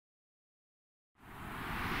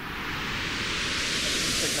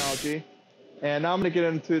technology. And now I'm going to get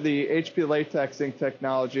into the HP Latex ink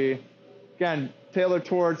technology. Again, tailored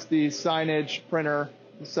towards the signage printer,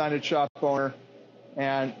 the signage shop owner.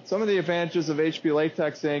 And some of the advantages of HP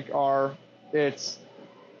Latex ink are its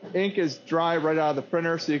ink is dry right out of the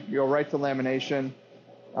printer, so you can go right to lamination.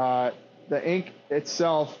 The ink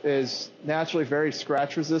itself is naturally very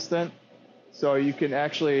scratch resistant, so you can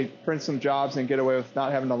actually print some jobs and get away with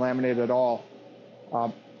not having to laminate at all.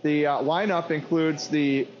 The lineup includes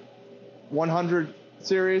the 100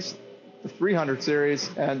 series, the 300 series,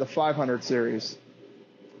 and the 500 series.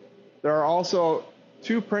 There are also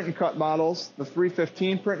two print and cut models, the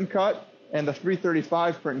 315 print and cut and the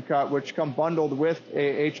 335 print and cut, which come bundled with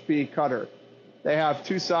a HP cutter. They have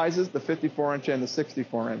two sizes, the 54-inch and the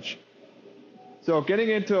 64-inch. So getting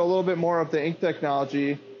into a little bit more of the ink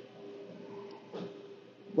technology,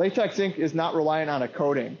 latex ink is not reliant on a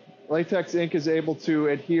coating. Latex ink is able to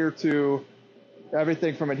adhere to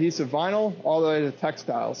everything from adhesive vinyl all the way to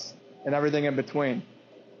textiles and everything in between.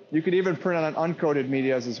 You could even print on uncoated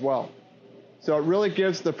medias as well. So it really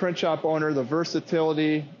gives the print shop owner the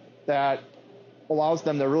versatility that allows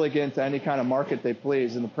them to really get into any kind of market they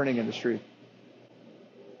please in the printing industry.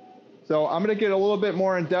 So I'm going to get a little bit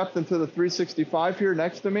more in depth into the 365 here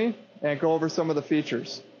next to me and go over some of the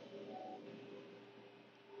features.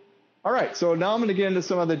 All right, so now I'm going to get into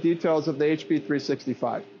some of the details of the HP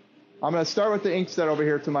 365. I'm going to start with the ink set over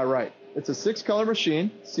here to my right. It's a 6-color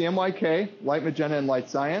machine, CMYK, light magenta and light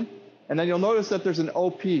cyan. And then you'll notice that there's an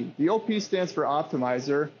OP. The OP stands for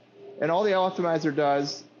optimizer, and all the optimizer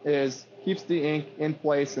does is keeps the ink in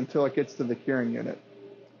place until it gets to the curing unit.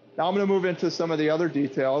 Now I'm going to move into some of the other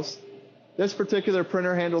details. This particular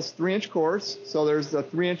printer handles 3-inch cores, so there's a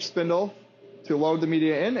 3-inch spindle to load the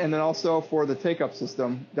media in, and then also for the take-up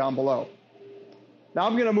system down below. Now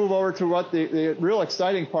I'm going to move over to what the real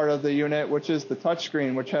exciting part of the unit, which is the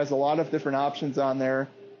touchscreen, which has a lot of different options on there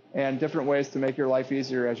and different ways to make your life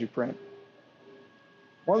easier as you print.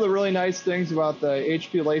 One of the really nice things about the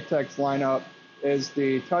HP Latex lineup is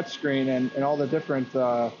the touchscreen and all the different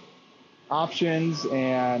options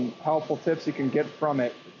and helpful tips you can get from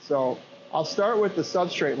it. So I'll start with the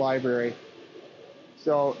substrate library.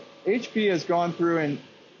 So HP has gone through and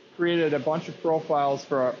created a bunch of profiles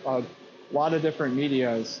for a lot of different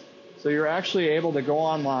medias. So you're actually able to go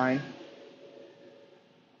online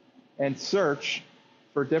and search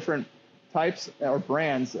for different types or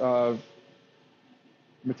brands of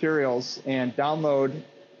materials and download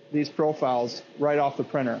these profiles right off the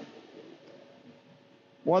printer.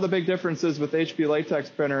 One of the big differences with HP Latex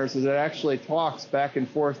printers is it actually talks back and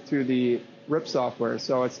forth to the RIP software.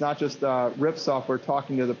 So it's not just RIP software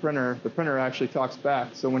talking to the printer actually talks back.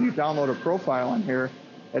 So when you download a profile on here,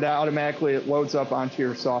 it automatically loads up onto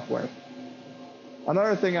your software.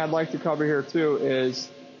 Another thing I'd like to cover here too is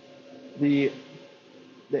the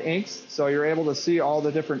inks. So you're able to see all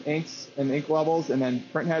the different inks and ink levels and then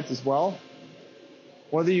print heads as well.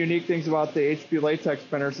 One of the unique things about the HP Latex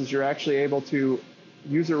printers is you're actually able to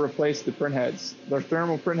use or replace the print heads. They're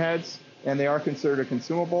thermal print heads and they are considered a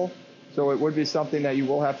consumable. So it would be something that you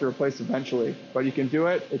will have to replace eventually. But you can do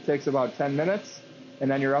it. It takes about 10 minutes and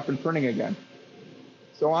then you're up and printing again.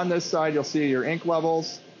 So on this side, you'll see your ink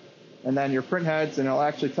levels and then your print heads, and it'll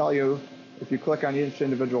actually tell you, if you click on each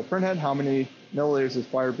individual print head, how many milliliters is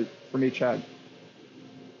fired from each head.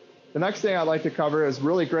 The next thing I'd like to cover is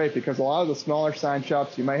really great because a lot of the smaller sign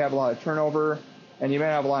shops, you might have a lot of turnover and you may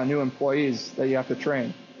have a lot of new employees that you have to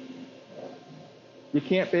train. You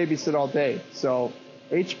can't babysit all day. So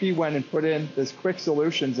HP went and put in this Quick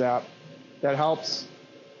Solutions app that helps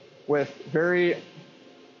with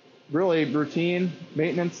really routine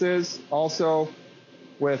maintenances, also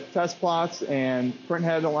with test plots and print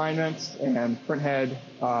head alignments and print head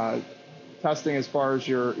testing as far as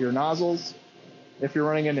your nozzles. If you're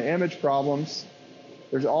running into image problems,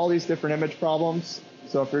 there's all these different image problems.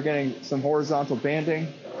 So if you're getting some horizontal banding,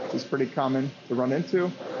 which is pretty common to run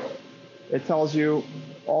into, it tells you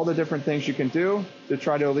all the different things you can do to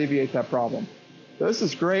try to alleviate that problem. So this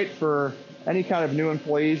is great for any kind of new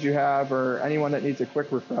employees you have or anyone that needs a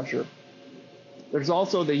quick refresher. There's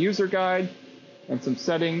also the user guide and some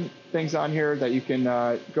setting things on here that you can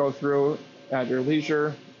go through at your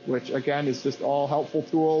leisure, which again is just all helpful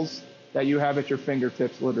tools that you have at your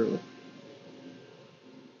fingertips literally.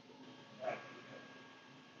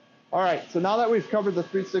 All right, so now that we've covered the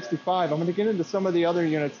 365, I'm going to get into some of the other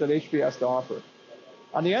units that HP has to offer.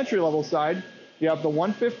 On the entry-level side, you have the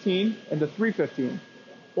 115 and the 315.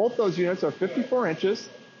 Both those units are 54 inches,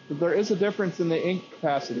 but there is a difference in the ink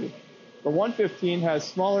capacity. The 115 has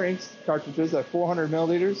smaller ink cartridges at 400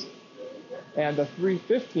 milliliters, and the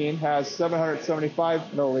 315 has 775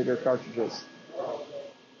 milliliter cartridges.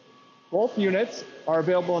 Both units are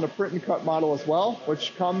available in a print and cut model as well,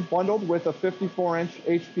 which come bundled with a 54-inch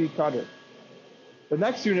HP cutter. The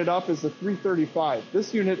next unit up is the 335.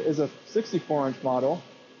 This unit is a 64-inch model.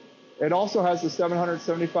 It also has the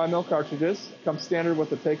 775 mil cartridges, comes standard with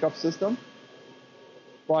the take-up system,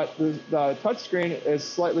 but the touchscreen is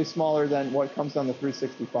slightly smaller than what comes on the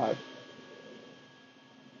 365.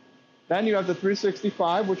 Then you have the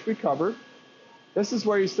 365, which we covered. This is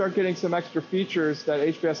where you start getting some extra features that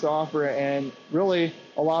HPS offer and really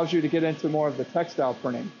allows you to get into more of the textile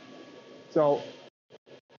printing. So,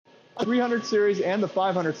 300 series and the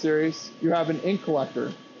 500 series, you have an ink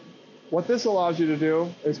collector. What this allows you to do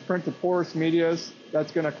is print the porous medias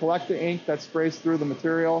that's going to collect the ink that sprays through the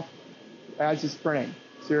material as it's printing.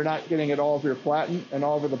 So you're not getting it all over your platen and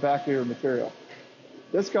all over the back of your material.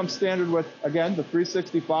 This comes standard with, again, the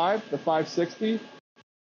 365, the 560,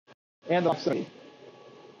 and the 570.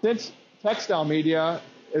 Since textile media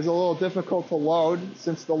is a little difficult to load,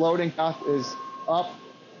 since the loading path is up,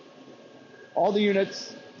 all the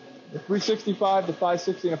units, the 365, the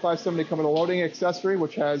 560, and the 570 come with a loading accessory,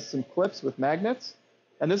 which has some clips with magnets.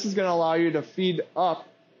 And this is going to allow you to feed up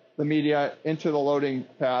the media into the loading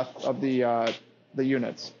path of the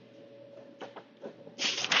units.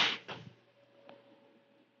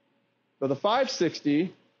 So the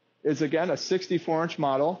 560 is, again, a 64-inch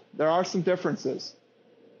model. There are some differences.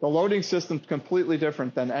 The loading system is completely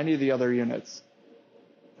different than any of the other units.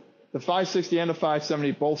 The 560 and the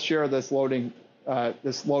 570 both share this loading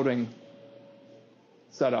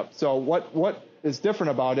setup. So what is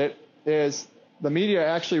different about it is the media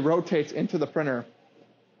actually rotates into the printer.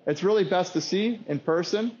 It's really best to see in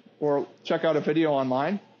person or check out a video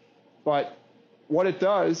online, but what it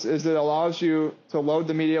does is it allows you to load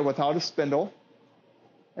the media without a spindle.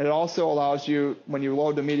 And it also allows you, when you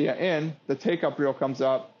load the media in, the take-up reel comes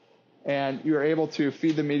up and you're able to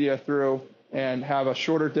feed the media through and have a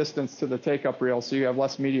shorter distance to the take-up reel so you have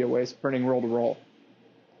less media waste printing roll to roll.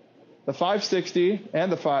 The 560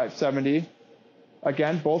 and the 570,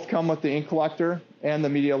 again, both come with the ink collector and the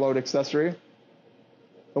media load accessory.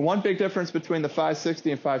 The one big difference between the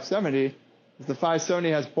 560 and 570 is the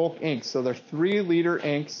 570 has bulk inks. So they're 3-liter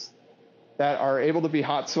inks that are able to be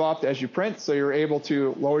hot swapped as you print. So you're able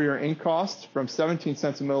to lower your ink cost from 17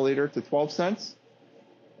 cents a milliliter to 12 cents.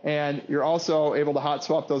 And you're also able to hot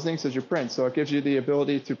swap those inks as you print. So it gives you the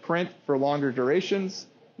ability to print for longer durations,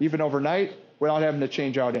 even overnight, without having to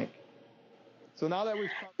change out ink. So now that we've...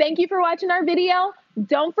 Thank you for watching our video.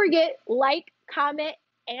 Don't forget, like, comment,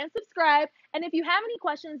 and subscribe. And if you have any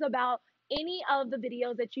questions about any of the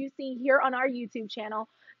videos that you see here on our YouTube channel,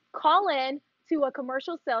 call in to a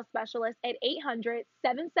commercial sales specialist at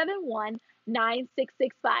 800-771-9665.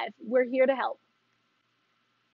 We're here to help.